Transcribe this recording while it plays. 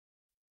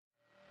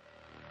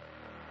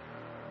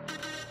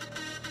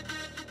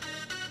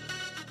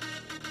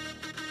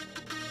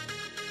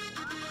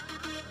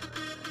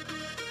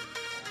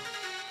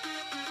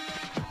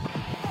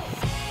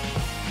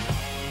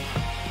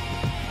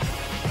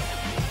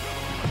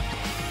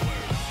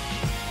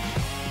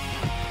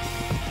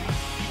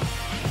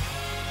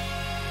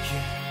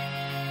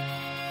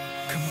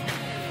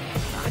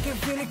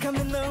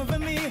coming over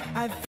me.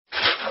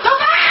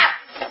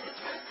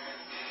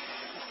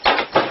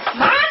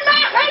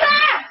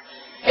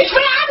 Ich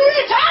will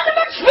alle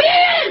Tage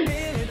spielen!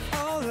 Feel it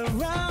all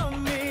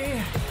around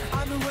me.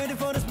 I've been waiting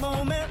for this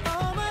moment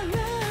all my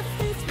life.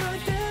 It's my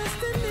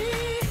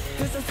destiny.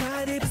 Cause I'm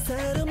tired to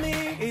settle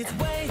me. It's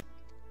way.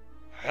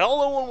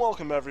 Hello and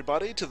welcome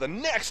everybody to the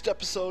next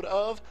episode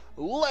of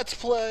Let's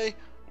Play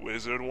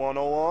Wizard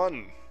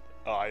 101.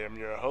 I am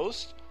your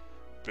host,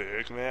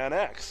 Big Man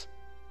X.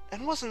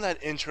 And wasn't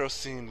that intro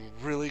scene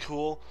really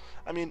cool?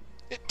 I mean,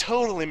 it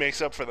totally makes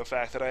up for the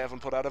fact that I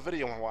haven't put out a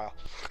video in a while.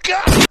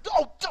 God!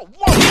 Oh,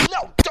 whoa,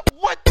 no,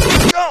 what?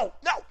 No,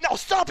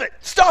 stop it!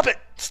 Stop it!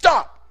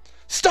 Stop!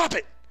 Stop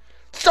it!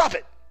 Stop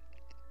it!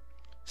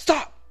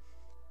 Stop!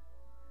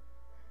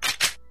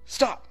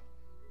 Stop!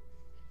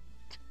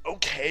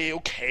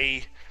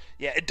 Okay.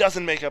 Yeah, it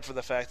doesn't make up for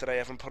the fact that I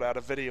haven't put out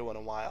a video in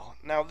a while.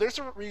 Now, there's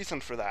a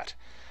reason for that.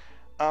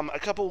 A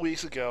couple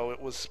weeks ago,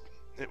 it was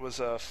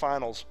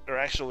finals, or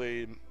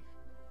actually,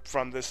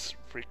 from this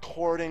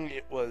recording,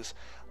 it was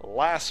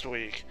last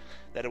week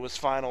that it was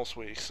finals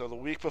week. So the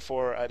week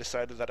before, I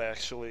decided that I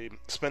actually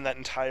spend that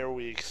entire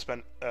week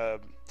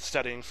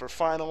studying for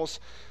finals,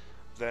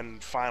 then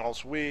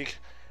finals week,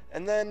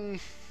 and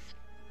then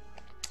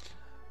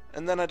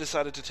I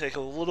decided to take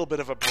a little bit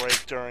of a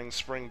break during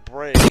spring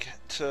break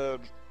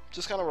to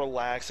just kind of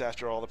relax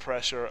after all the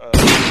pressure of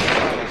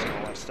finals and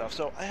all that stuff.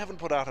 So I haven't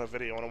put out a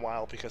video in a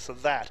while because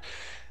of that.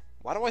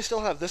 Why do I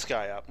still have this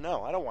guy up?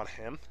 No, I don't want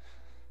him.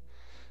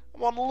 I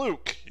want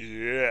Luke.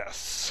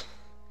 Yes.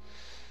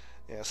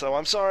 Yeah, so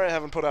I'm sorry I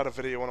haven't put out a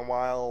video in a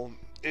while.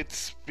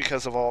 It's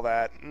because of all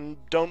that. And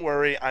don't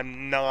worry,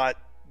 I'm not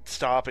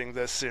stopping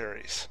this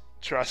series.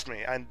 Trust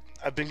me,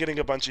 I've been getting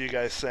a bunch of you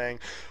guys saying,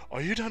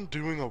 "Are you done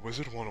doing a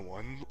Wizard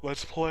 101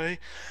 Let's Play?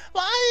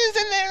 Why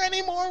isn't there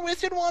any more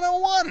Wizard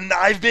 101?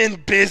 I've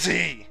been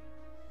busy!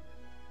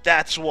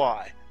 That's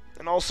why.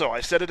 And also,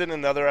 I said it in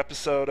another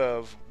episode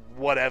of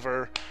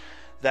whatever,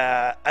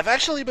 that I've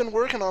actually been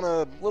working on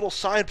a little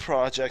side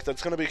project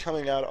that's going to be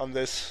coming out on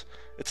this.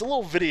 It's a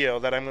little video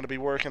that I'm going to be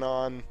working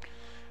on.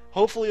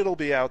 Hopefully it'll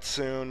be out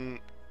soon.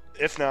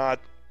 If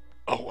not,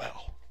 oh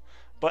well.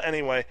 But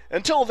anyway,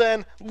 until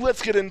then,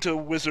 let's get into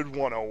Wizard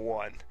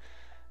 101.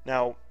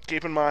 Now,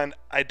 keep in mind,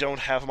 I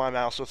don't have my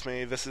mouse with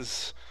me.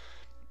 It's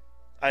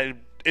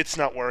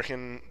not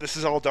working. This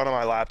is all done on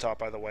my laptop,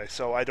 by the way,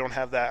 so I don't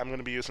have that. I'm going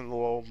to be using the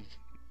little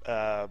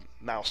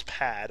mouse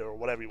pad, or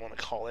whatever you want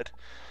to call it,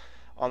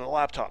 on the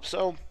laptop.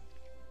 So,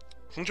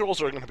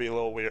 controls are going to be a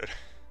little weird.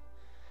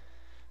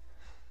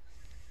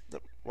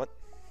 What?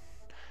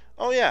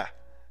 Oh yeah,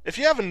 if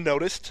you haven't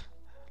noticed,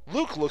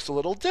 Luke looks a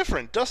little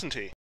different, doesn't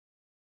he?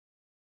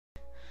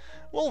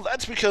 Well,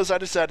 that's because I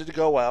decided to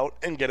go out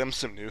and get him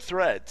some new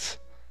threads.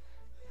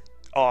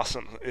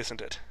 Awesome,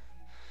 isn't it?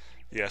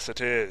 Yes, it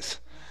is.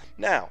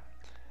 Now,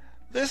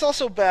 there's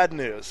also bad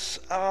news.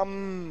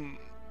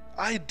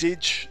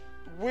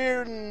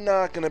 We're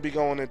not going to be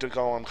going into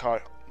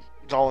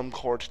Golem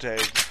Core today.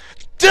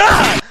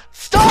 Duh!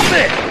 Stop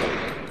it!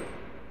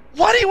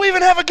 Why do you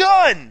even have a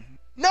gun?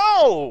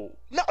 No,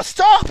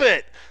 stop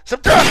it!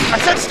 I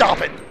said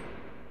stop it!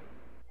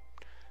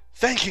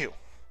 Thank you.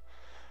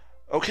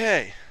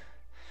 Okay.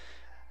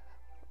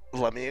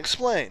 Let me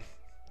explain.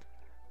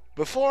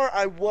 Before,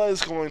 I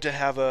was going to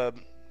have a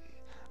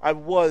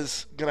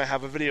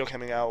video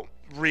coming out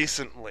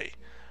recently,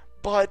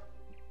 but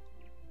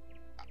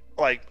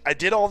like, I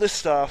did all this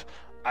stuff.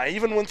 I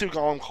even went through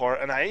Golem Core,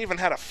 and I even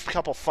had a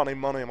couple funny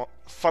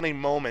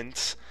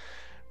moments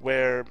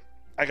where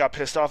I got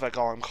pissed off at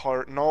Golem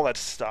Core and all that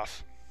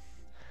stuff.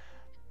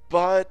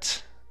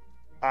 But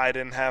I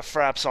didn't have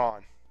fraps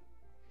on.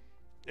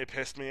 It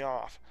pissed me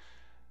off.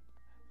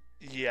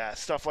 Yeah,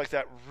 stuff like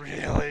that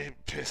really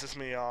pisses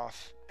me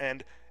off.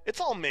 And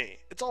it's all me.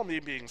 It's all me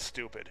being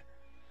stupid.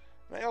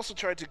 And I also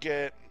tried to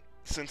get,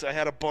 since I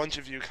had a bunch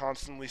of you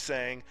constantly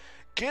saying,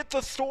 "Get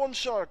the Storm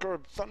Shark," or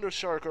Thunder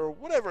Shark, or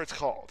whatever it's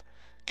called.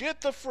 Get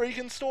the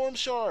freaking Storm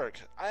Shark!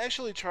 I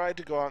actually tried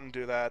to go out and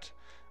do that.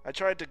 I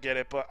tried to get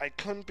it, but I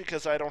couldn't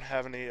because I don't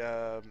have any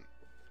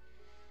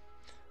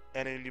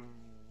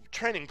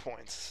training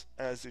points.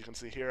 As you can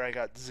see here, I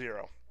got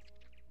 0.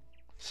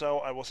 So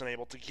I wasn't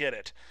able to get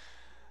it.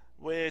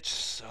 Which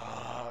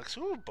sucks.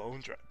 Ooh,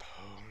 Bone Dragon.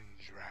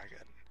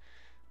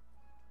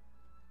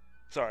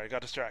 Sorry, I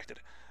got distracted.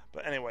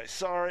 But anyway,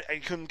 sorry, I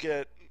couldn't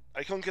get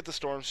the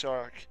Storm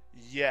Shark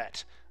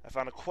yet. I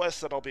found a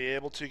quest that I'll be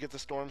able to get the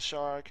Storm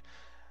Shark,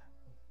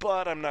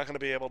 but I'm not going to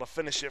be able to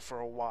finish it for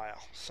a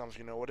while. Some of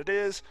you know what it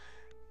is.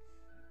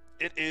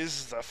 It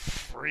is the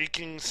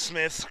freaking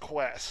Smith's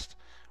quest,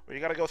 where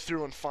you got to go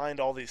through and find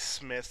all these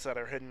Smiths that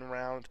are hidden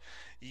around.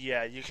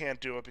 Yeah, you can't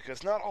do it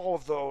because not all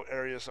of the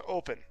areas are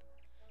open.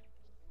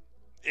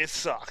 It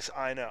sucks,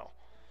 I know.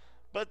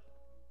 But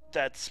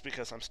that's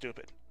because I'm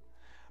stupid.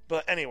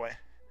 But anyway,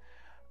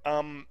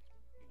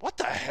 what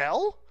the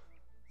hell?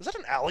 Is that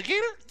an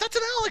alligator? That's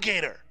an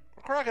alligator!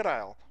 Or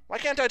crocodile. Why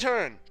can't I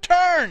turn?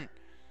 Turn!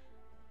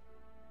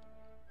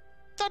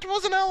 That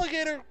was an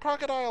alligator,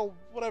 crocodile,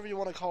 whatever you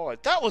want to call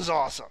it. That was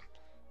awesome.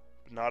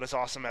 not as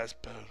awesome as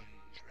Bone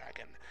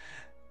Dragon.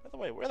 By the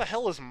way, where the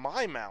hell is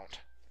my mount?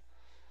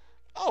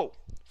 Oh,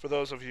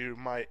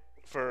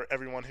 for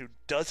everyone who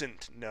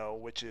doesn't know,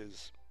 which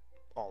is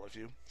all of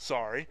you,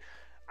 sorry,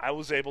 I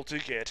was able to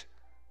get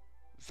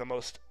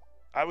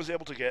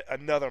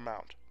another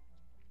mount.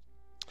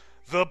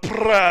 The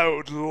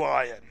Proud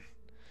Lion.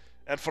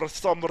 And for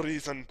some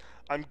reason,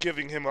 I'm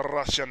giving him a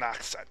Russian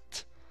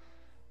accent.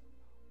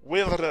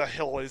 Where the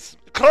hell is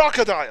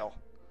Crocodile?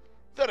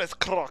 There is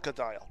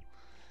Crocodile.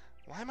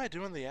 Why am I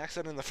doing the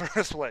accent in the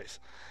first place?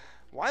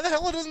 Why the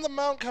hell doesn't the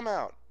mount come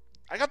out?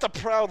 I got the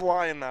Proud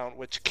Lion mount,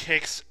 which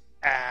kicks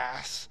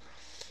ass.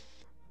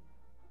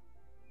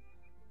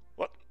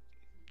 What?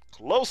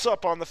 Close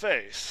up on the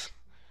face.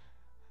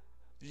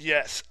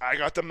 Yes, I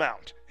got the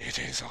mount. It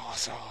is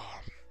awesome.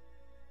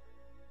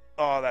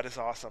 Oh, that is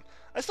awesome.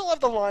 I still have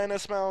the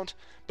Lioness mount,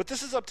 but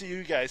this is up to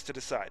you guys to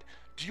decide.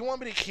 Do you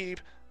want me to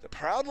keep the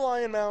Proud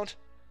Lion mount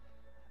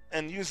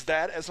and use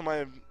that as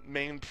my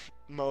main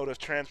mode of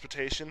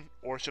transportation,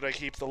 or should I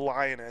keep the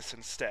Lioness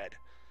instead?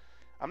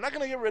 I'm not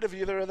going to get rid of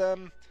either of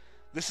them.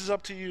 This is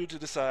up to you to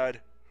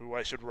decide who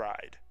I should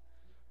ride.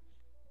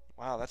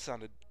 Wow, that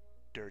sounded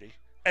dirty.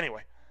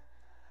 Anyway,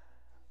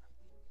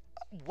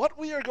 what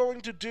we are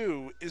going to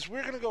do is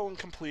we're going to go and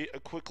complete a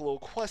quick little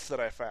quest that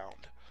I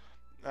found.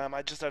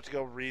 I just have to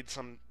go read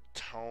some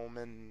tome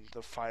in the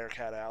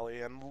Firecat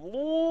Alley and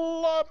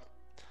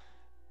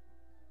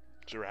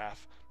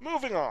giraffe.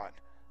 Moving on.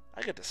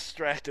 I get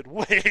distracted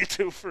way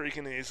too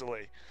freaking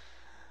easily.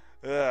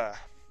 But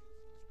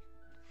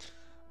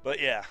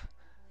yeah.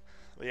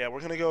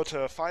 We're gonna go to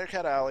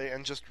Firecat Alley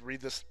and just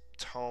read this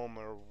tome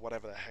or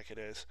whatever the heck it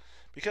is.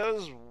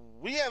 Because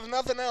we have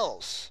nothing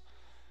else.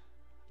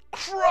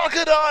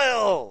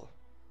 Crocodile!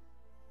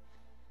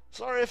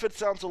 Sorry if it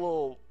sounds a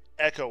little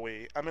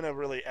echoey. I'm in a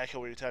really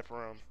echoey type of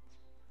room.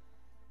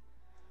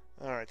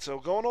 Alright, so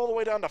going all the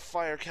way down to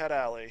Firecat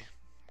Alley.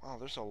 Wow,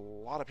 there's a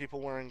lot of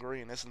people wearing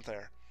green, isn't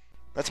there?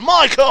 That's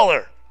my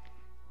color!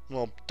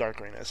 Well, dark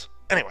green is.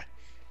 Anyway.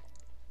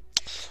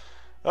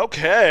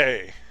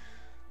 Okay.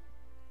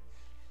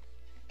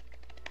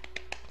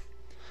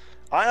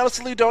 I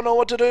honestly don't know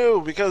what to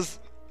do, because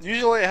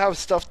usually I have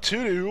stuff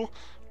to do,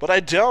 but I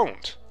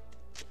don't.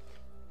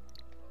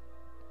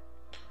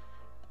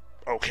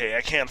 Okay,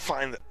 I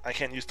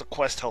can't use the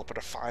quest helper to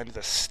find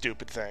this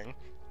stupid thing.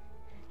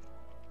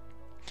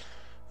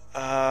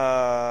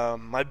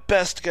 My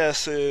best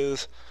guess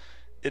is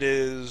it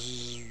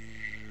is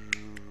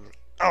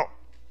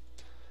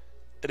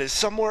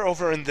somewhere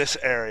over in this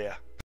area.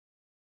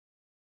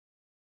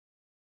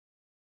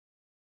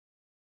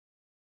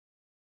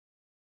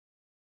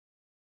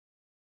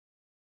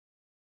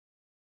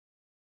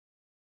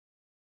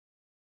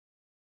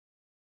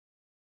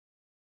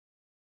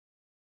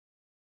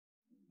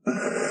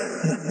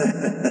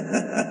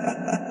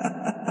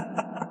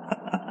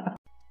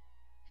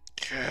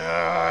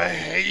 I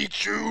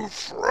hate you,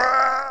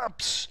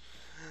 Fraps!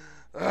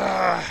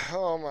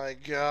 Oh my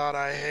god,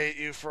 I hate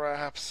you,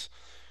 Fraps.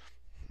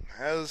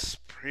 As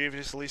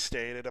previously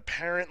stated,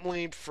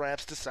 apparently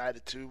Fraps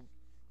decided to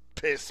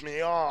piss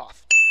me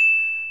off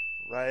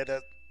right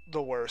at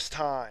the worst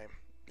time.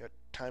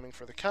 Timing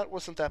for the cut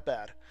wasn't that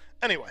bad.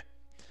 Anyway,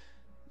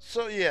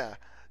 so yeah,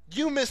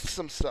 you missed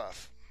some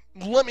stuff.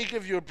 Let me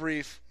give you a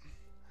brief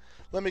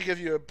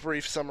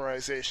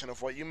summarization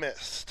of what you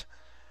missed.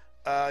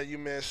 You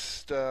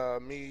missed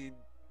me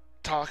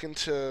talking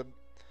to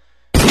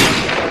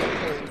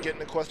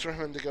getting a quest from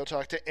him to go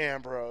talk to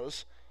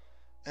Ambrose,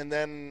 and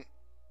then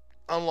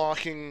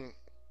unlocking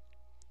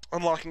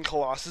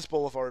Colossus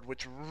Boulevard,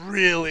 which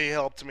really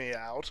helped me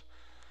out.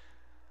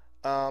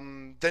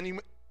 Then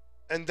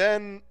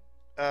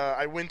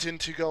I went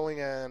into going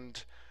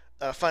and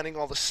finding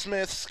all the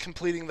Smiths,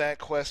 completing that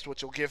quest,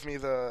 which will give me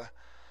the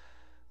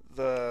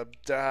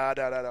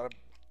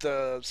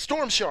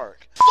Storm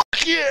Shark.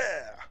 Fuck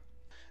yeah!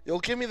 It'll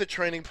give me the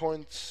training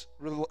points,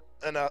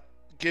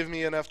 give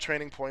me enough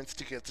training points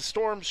to get the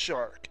Storm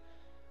Shark.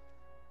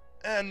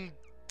 And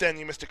then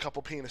you missed a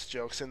couple penis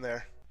jokes in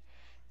there.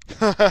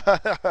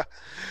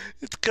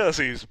 It's 'cause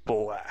he's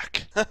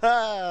black.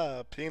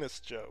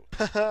 Penis joke.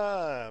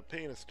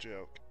 Penis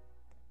joke.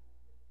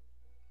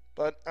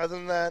 But other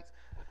than that,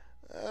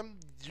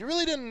 you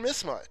really didn't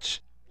miss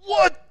much.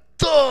 What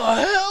the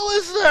hell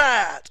is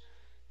that?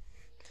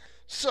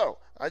 So,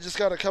 I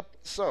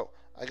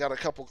got a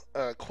couple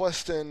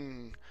quests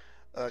in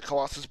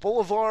Colossus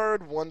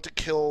Boulevard, one to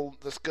kill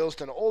this ghost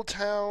in Old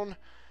Town,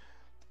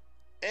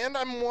 and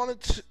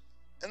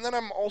then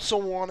I'm also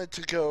wanted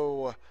to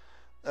go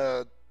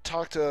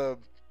talk to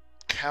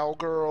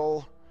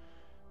Cowgirl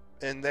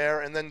in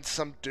there, and then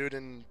some dude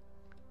in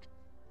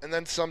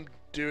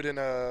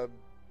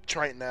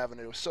Triton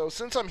Avenue. So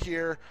since I'm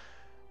here,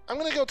 I'm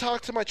gonna go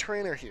talk to my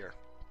trainer here,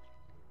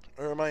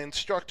 or my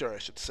instructor, I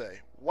should say.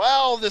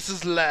 Wow, this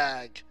is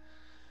lag.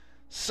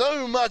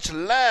 So much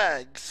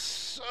lag,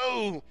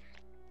 so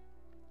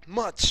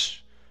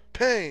much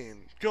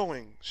pain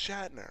going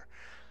Shatner.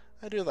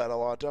 I do that a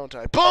lot, don't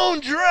I? Bone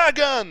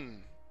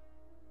Dragon!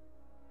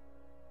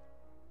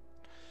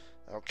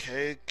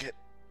 Okay,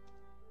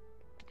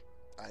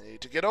 I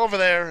need to get over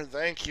there.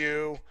 Thank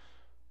you.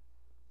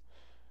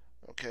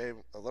 Okay,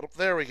 a little.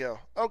 There we go.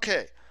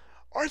 Okay,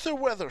 Arthur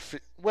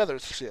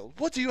Weathersfield,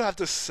 what do you have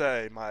to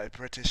say, my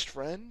British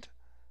friend?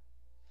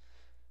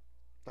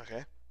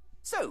 Okay.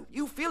 So,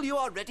 you feel you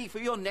are ready for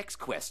your next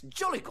quest.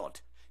 Jolly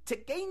good. To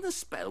gain the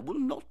spell will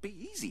not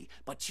be easy,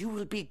 but you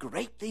will be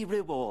greatly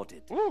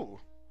rewarded. Ooh.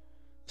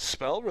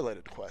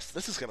 Spell-related quest.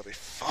 This is going to be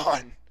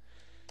fun.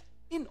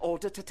 In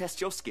order to test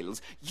your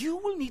skills, you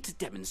will need to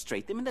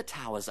demonstrate them in the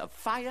towers of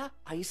Fire,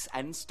 Ice,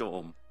 and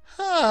Storm.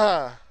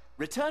 Ah.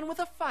 Return with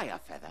a fire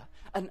feather,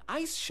 an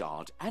ice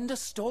shard, and a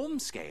storm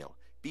scale.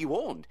 Be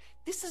warned,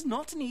 this is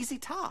not an easy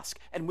task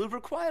and will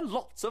require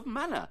lots of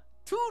mana.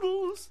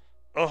 Toodles!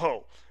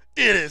 Oh,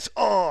 it is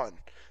on.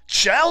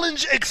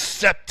 Challenge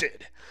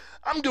accepted.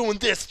 I'm doing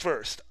this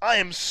first. I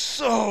am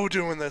so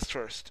doing this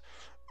first.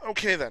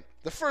 Okay then,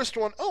 the first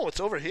one, oh,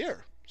 it's over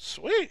here.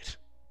 Sweet.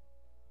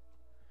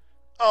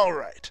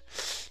 Alright,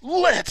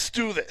 let's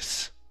do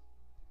this.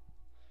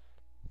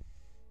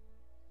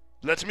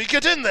 Let me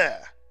get in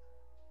there.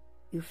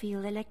 You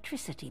feel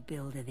electricity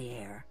build in the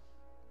air.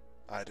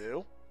 I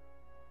do.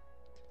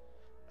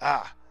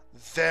 Ah,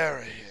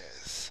 there he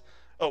is.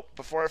 Oh,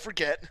 before I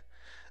forget,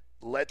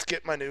 let's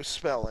get my new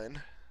spell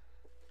in.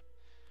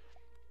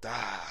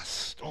 Ah,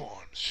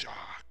 Storm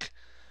Shock.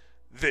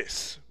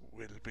 This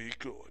will be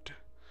good.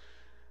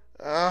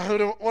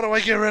 What do I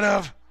get rid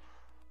of?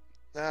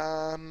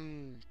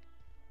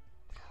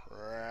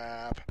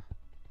 Crap.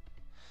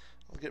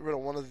 I'll get rid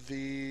of one of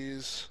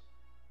these.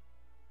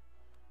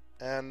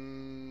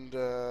 And,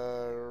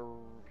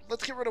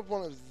 let's get rid of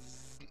one of...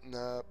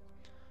 No.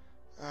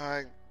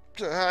 I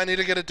need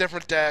to get a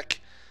different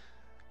deck.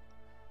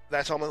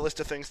 That's on my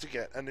list of things to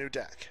get. A new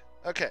deck.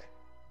 Okay.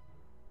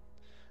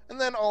 And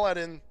then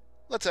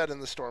let's add in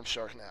the Storm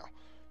Shark now.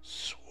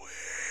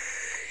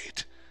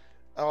 Sweet.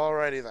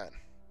 Alrighty then.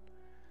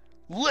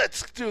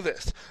 Let's do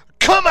this.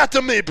 Come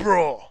after me,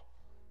 bro!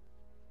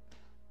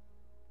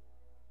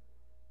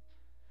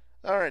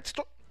 Alright,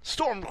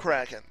 Storm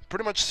Kraken.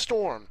 Pretty much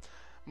Storm.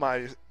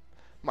 My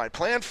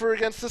plan for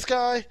against this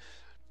guy,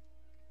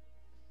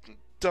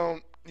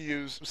 don't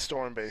use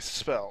storm-based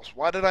spells.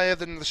 Why did I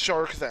add in the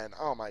shark then?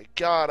 Oh my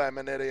god, I'm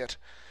an idiot.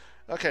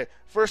 Okay,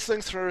 first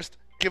things first,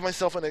 give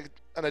myself an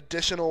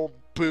additional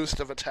boost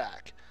of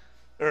attack.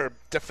 Or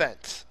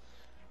defense.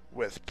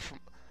 With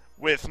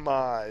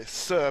my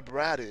Sir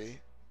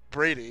Brady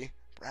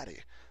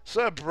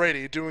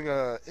doing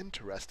a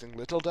interesting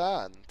little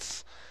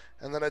dance.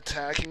 And then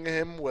attacking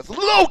him with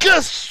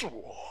Locust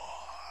Swarm!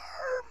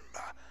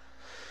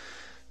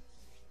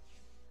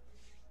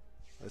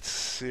 Let's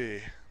see.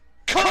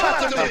 Come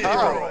after me,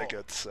 my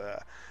good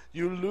sir.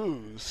 You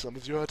lose some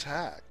of your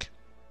attack.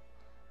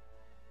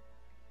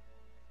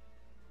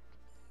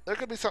 There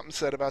could be something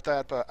said about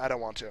that, but I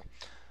don't want to.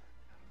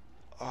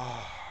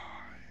 Oh,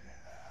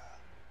 yeah.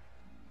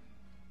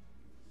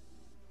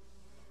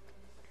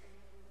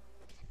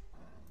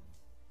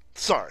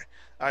 Sorry,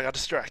 I got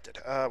distracted.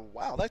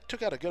 Wow, that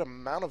took out a good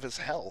amount of his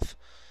health.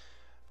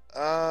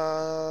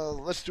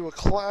 Let's do a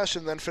clash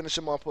and then finish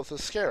him up with a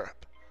scarab.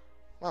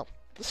 Wow.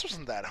 This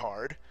wasn't that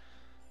hard.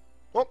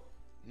 Well,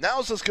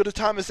 now's as good a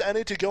time as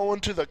any to go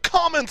into the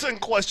comments and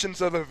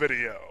questions of the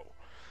video.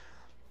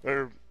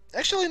 Or,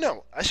 actually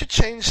no, I should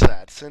change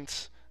that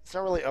since it's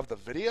not really of the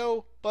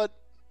video, but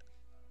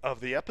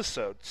of the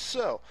episode.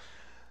 So,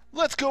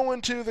 let's go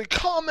into the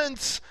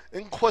comments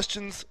and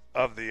questions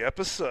of the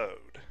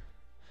episode.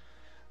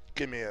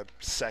 Give me a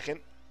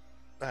second.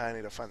 I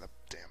need to find the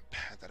damn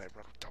pad that I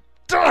wrote down.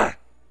 Darn!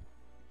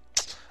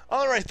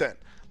 Alright then,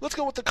 let's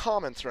go with the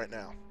comments right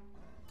now.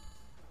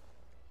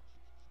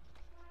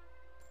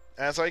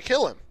 As I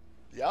kill him.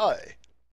 Yay.